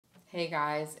Hey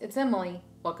guys, it's Emily.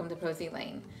 Welcome to Posy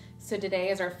Lane. So today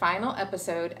is our final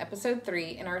episode, episode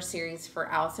 3 in our series for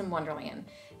Alice in Wonderland.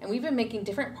 And we've been making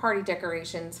different party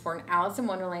decorations for an Alice in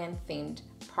Wonderland themed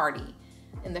party.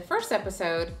 In the first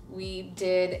episode, we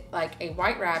did like a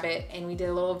white rabbit and we did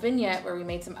a little vignette where we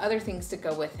made some other things to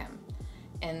go with him.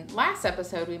 And last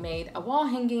episode, we made a wall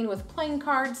hanging with playing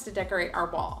cards to decorate our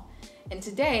wall. And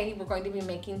today we're going to be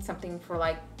making something for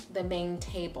like the main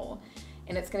table.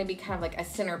 And it's going to be kind of like a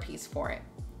centerpiece for it.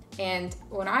 And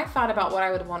when I thought about what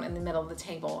I would want in the middle of the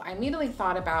table, I immediately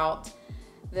thought about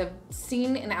the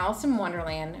scene in Alice in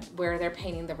Wonderland where they're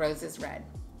painting the roses red.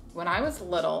 When I was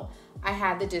little, I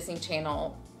had the Disney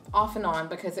Channel off and on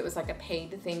because it was like a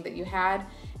paid thing that you had.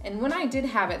 And when I did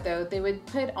have it though, they would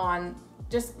put on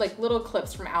just like little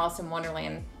clips from Alice in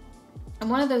Wonderland. And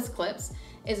one of those clips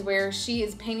is where she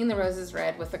is painting the roses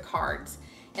red with the cards.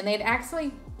 And they'd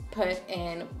actually put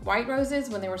in white roses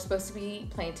when they were supposed to be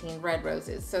planting red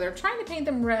roses. So they're trying to paint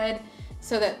them red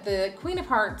so that the Queen of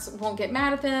Hearts won't get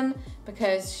mad at them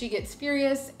because she gets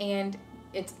furious and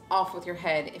it's off with your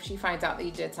head if she finds out that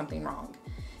you did something wrong.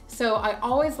 So I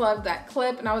always loved that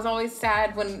clip and I was always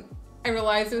sad when I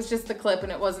realized it was just the clip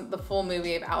and it wasn't the full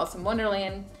movie of Alice in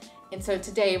Wonderland. And so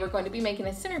today we're going to be making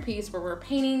a centerpiece where we're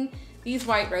painting these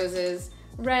white roses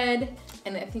red,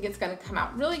 and I think it's going to come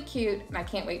out really cute and I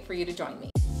can't wait for you to join me.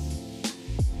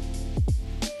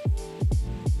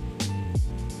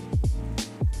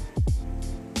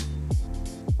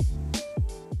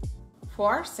 For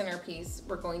our centerpiece,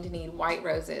 we're going to need white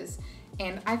roses.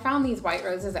 And I found these white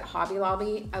roses at Hobby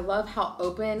Lobby. I love how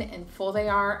open and full they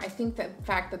are. I think that the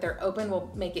fact that they're open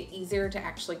will make it easier to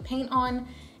actually paint on.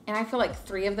 And I feel like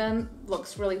 3 of them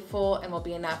looks really full and will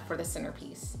be enough for the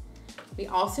centerpiece. We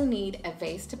also need a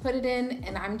vase to put it in,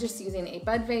 and I'm just using a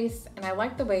bud vase. And I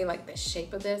like the way like the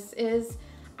shape of this is.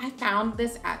 I found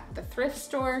this at the thrift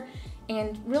store.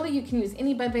 And really you can use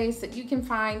any bud vase that you can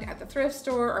find at the thrift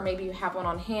store, or maybe you have one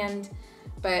on hand.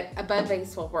 But a bud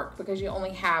vase will work because you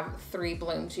only have 3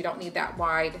 blooms. You don't need that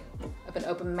wide of an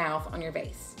open mouth on your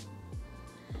vase.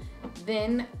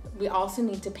 Then we also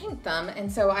need to paint them.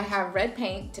 And so I have red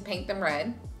paint to paint them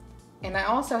red. And I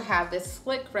also have this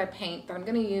slick red paint that I'm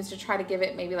gonna use to try to give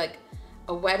it maybe like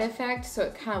a wet effect so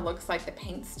it kind of looks like the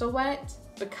paint's still wet.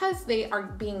 Because they are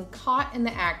being caught in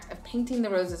the act of painting the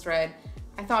roses red,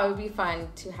 I thought it would be fun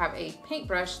to have a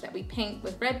paintbrush that we paint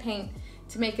with red paint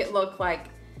to make it look like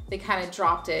they kind of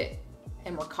dropped it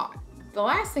and were caught. The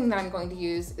last thing that I'm going to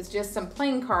use is just some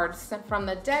playing cards from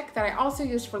the deck that I also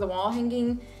used for the wall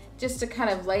hanging, just to kind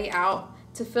of lay out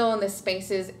to fill in the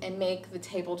spaces and make the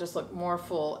table just look more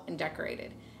full and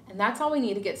decorated. And that's all we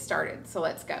need to get started, so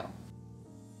let's go.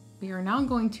 We are now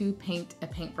going to paint a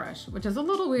paintbrush, which is a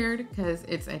little weird because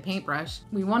it's a paintbrush.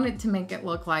 We wanted to make it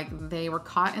look like they were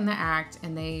caught in the act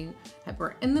and they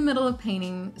were in the middle of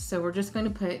painting, so we're just going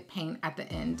to put paint at the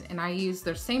end. And I used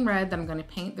the same red that I'm going to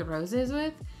paint the roses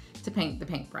with to paint the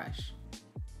paintbrush.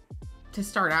 To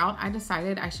start out, I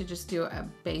decided I should just do a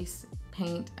base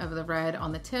paint of the red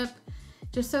on the tip,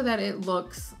 just so that it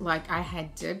looks like I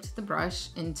had dipped the brush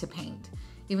into paint,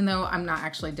 even though I'm not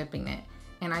actually dipping it.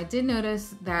 And I did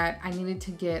notice that I needed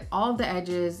to get all of the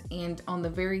edges and on the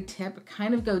very tip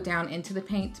kind of go down into the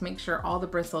paint to make sure all the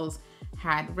bristles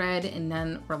had red and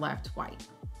none were left white.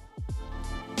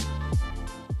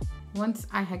 Once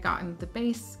I had gotten the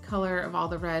base color of all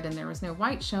the red and there was no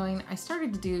white showing, I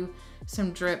started to do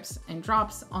some drips and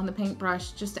drops on the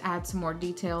paintbrush just to add some more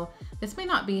detail. This may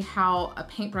not be how a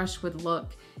paintbrush would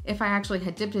look if I actually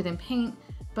had dipped it in paint,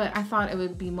 but I thought it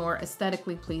would be more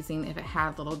aesthetically pleasing if it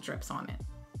had little drips on it.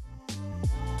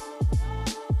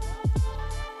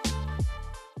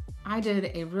 I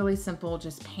did a really simple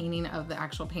just painting of the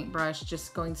actual paintbrush,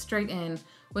 just going straight in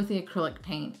with the acrylic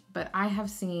paint. But I have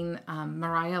seen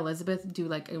Mariah Elizabeth do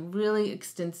like a really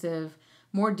extensive,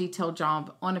 more detailed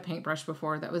job on a paintbrush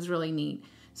before that was really neat.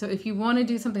 So if you want to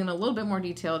do something a little bit more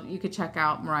detailed, you could check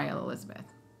out Mariah Elizabeth.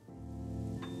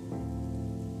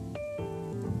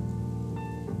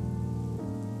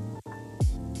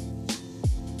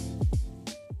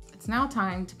 It's now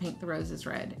time to paint the roses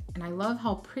red. And I love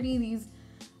how pretty these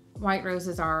white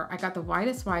roses are. I got the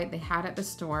whitest white they had at the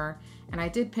store, and I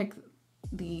did pick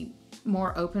the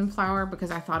more open flower because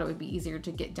I thought it would be easier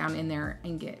to get down in there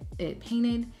and get it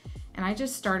painted. And I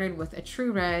just started with a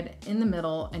true red in the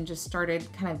middle and just started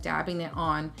kind of dabbing it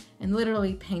on and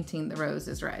literally painting the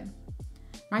roses red.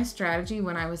 My strategy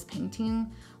when I was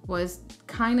painting was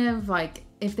kind of like,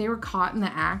 if they were caught in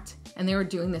the act and they were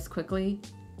doing this quickly,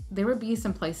 there would be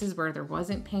some places where there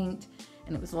wasn't paint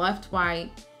and it was left white.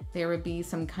 There would be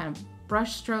some kind of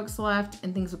brush strokes left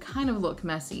and things would kind of look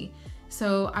messy.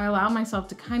 So I allowed myself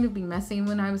to kind of be messy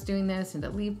when I was doing this and to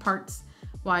leave parts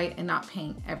white and not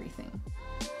paint everything.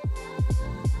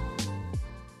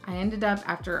 I ended up,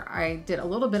 after I did a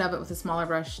little bit of it with a smaller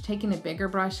brush, taking a bigger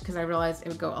brush because I realized it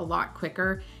would go a lot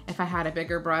quicker if I had a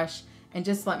bigger brush, and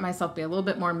just let myself be a little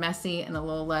bit more messy and a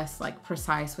little less like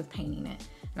precise with painting it.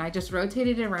 And I just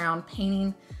rotated it around,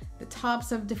 painting the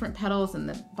tops of different petals and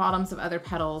the bottoms of other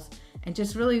petals, and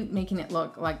just really making it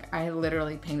look like I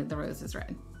literally painted the roses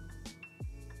red.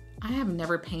 I have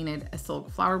never painted a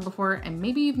silk flower before, and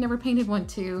maybe you've never painted one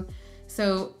too.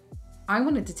 So I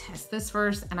wanted to test this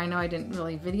first, and I know I didn't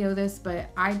really video this, but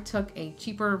I took a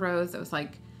cheaper rose that was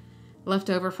like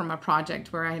left over from a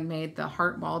project where I had made the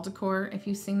heart wall decor, if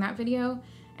you've seen that video.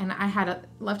 And I had a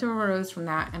leftover rose from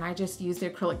that, and I just used the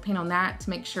acrylic paint on that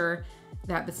to make sure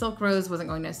that the silk rose wasn't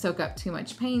going to soak up too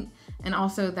much paint, and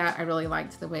also that I really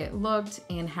liked the way it looked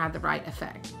and had the right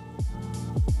effect.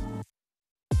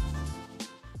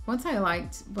 Once I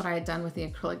liked what I had done with the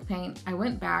acrylic paint, I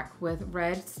went back with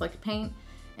red slick paint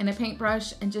and a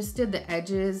paintbrush and just did the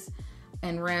edges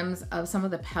and rims of some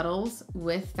of the petals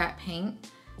with that paint,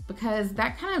 because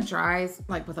that kind of dries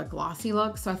like with a glossy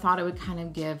look. So I thought it would kind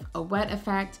of give a wet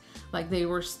effect, like they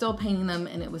were still painting them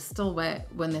and it was still wet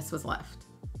when this was left.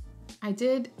 I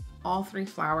did all three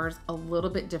flowers a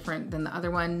little bit different than the other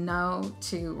one. No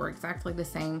two were exactly the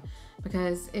same,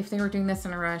 because if they were doing this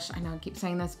in a rush, I know I keep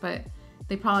saying this, but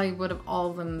they probably would have all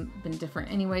of them been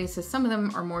different anyway. So some of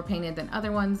them are more painted than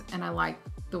other ones, and I like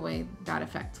the way that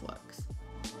effect looks.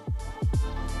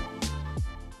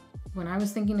 When I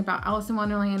was thinking about Alice in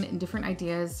Wonderland and different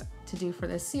ideas to do for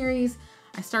this series,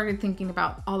 I started thinking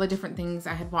about all the different things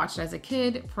I had watched as a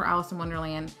kid for Alice in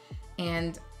Wonderland,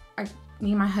 and me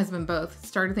and my husband both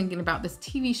started thinking about this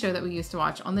TV show that we used to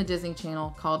watch on the Disney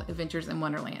Channel called Adventures in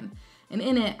Wonderland. And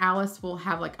in it, Alice will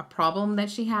have like a problem that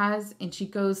she has, and she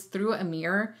goes through a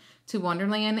mirror to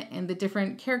Wonderland, and the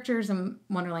different characters in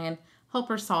Wonderland help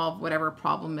her solve whatever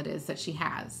problem it is that she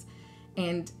has.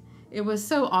 And it was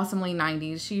so awesomely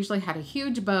 90s. She usually had a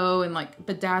huge bow and like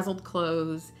bedazzled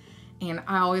clothes, and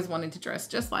I always wanted to dress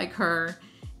just like her.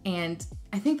 And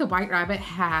I think the White Rabbit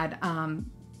had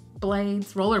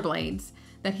roller blades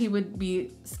that he would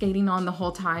be skating on the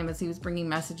whole time as he was bringing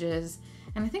messages.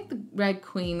 And I think the Red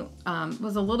Queen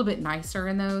was a little bit nicer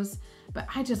in those, but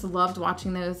I just loved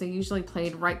watching those. They usually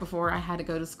played right before I had to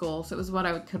go to school, so it was what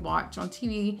I could watch on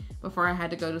TV before I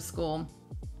had to go to school.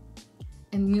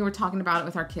 And we were talking about it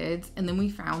with our kids, and then we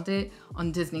found it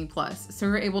on Disney Plus. So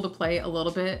we were able to play a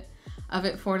little bit of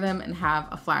it for them and have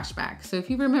a flashback. So if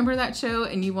you remember that show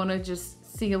and you want to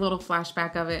just see a little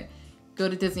flashback of it, go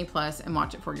to Disney Plus and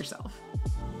watch it for yourself.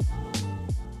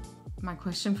 My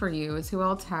question for you is, who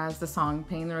else has the song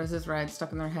Painting the Roses Red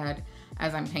stuck in their head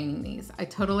as I'm painting these? I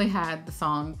totally had the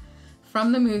song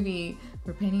from the movie,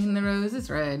 we're painting the roses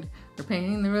red, we're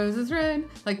painting the roses red,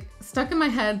 like stuck in my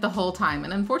head the whole time.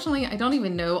 And unfortunately, I don't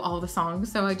even know all the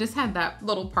songs, so I just had that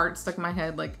little part stuck in my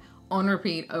head like on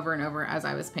repeat over and over as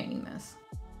I was painting this.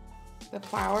 The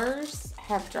flowers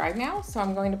have dried now, so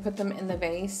I'm going to put them in the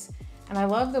vase. And I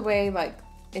love the way like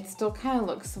it still kind of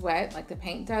looks wet like the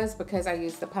paint does, because I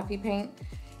use the puffy paint,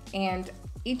 and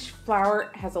each flower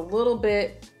has a little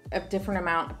bit of different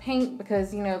amount of paint,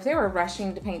 because you know, if they were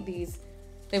rushing to paint these,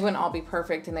 they wouldn't all be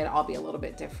perfect and they'd all be a little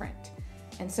bit different.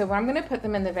 And so when I'm going to put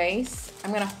them in the vase,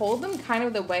 I'm going to hold them kind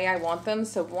of the way I want them.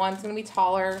 So one's going to be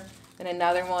taller than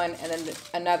another one, and then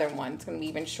another one's going to be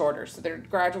even shorter, so they're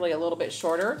gradually a little bit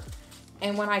shorter.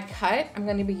 And when I cut, I'm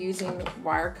going to be using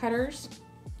wire cutters.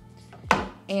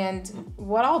 And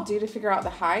what I'll do to figure out the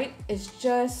height is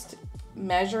just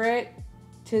measure it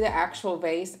to the actual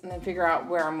vase and then figure out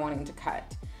where I'm wanting to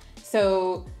cut.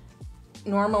 So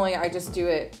normally I just do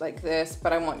it like this,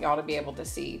 but I want y'all to be able to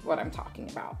see what I'm talking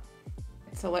about.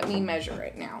 So let me measure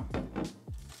it now.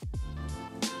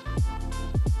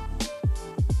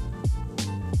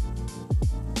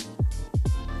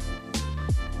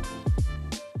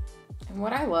 And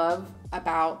what I love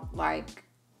about like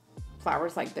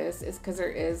flowers like this is because there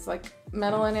is like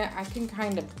metal in it, I can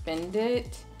kind of bend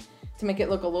it to make it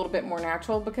look a little bit more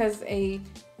natural, because a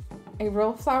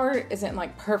real flower isn't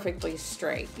like perfectly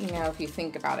straight, you know, if you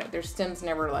think about it. Their stem's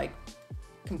never like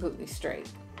completely straight.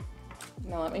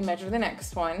 Now let me measure the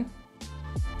next one.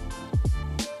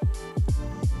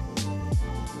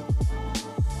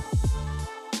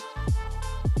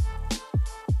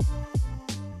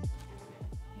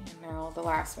 And now the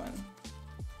last one.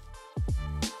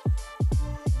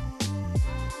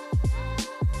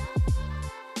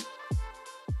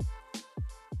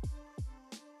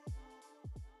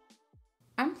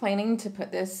 I'm planning to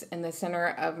put this in the center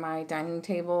of my dining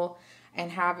table.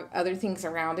 and have other things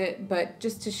around it, but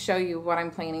just to show you what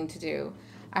I'm planning to do.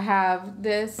 I have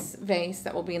this vase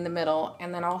that will be in the middle,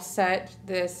 and then I'll set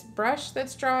this brush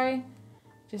that's dry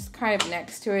just kind of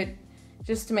next to it,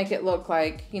 just to make it look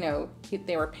like, you know,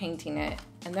 they were painting it.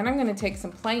 And then I'm gonna take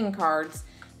some playing cards,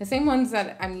 the same ones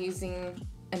that I'm using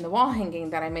in the wall hanging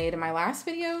that I made in my last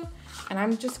video, and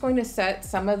I'm just going to set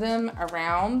some of them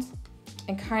around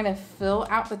and kind of fill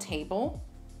out the table,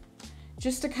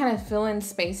 just to kind of fill in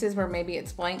spaces where maybe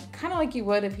it's blank, kind of like you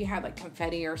would if you had like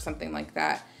confetti or something like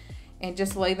that, and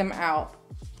just lay them out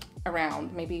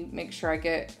around. Maybe make sure I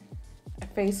get a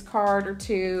face card or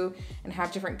two and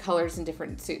have different colors and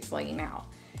different suits laying out.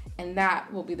 And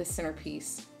that will be the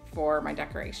centerpiece for my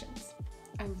decorations.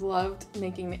 I've loved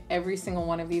making every single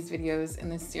one of these videos in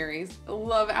this series. I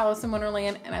love Alice in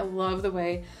Wonderland, and I love the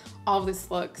way all of this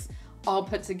looks all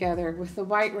put together with the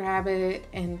white rabbit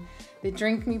and the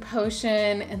drink me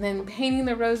potion, and then painting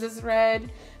the roses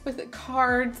red with the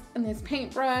cards and this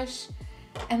paintbrush,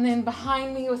 and then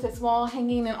behind me with this wall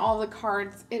hanging and all the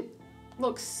cards. It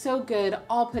looks so good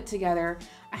all put together.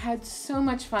 I had so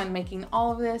much fun making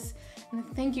all of this,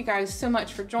 and thank you guys so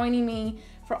much for joining me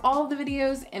for all of the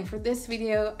videos and for this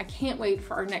video. I can't wait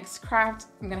for our next craft.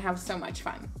 I'm gonna have so much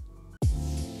fun.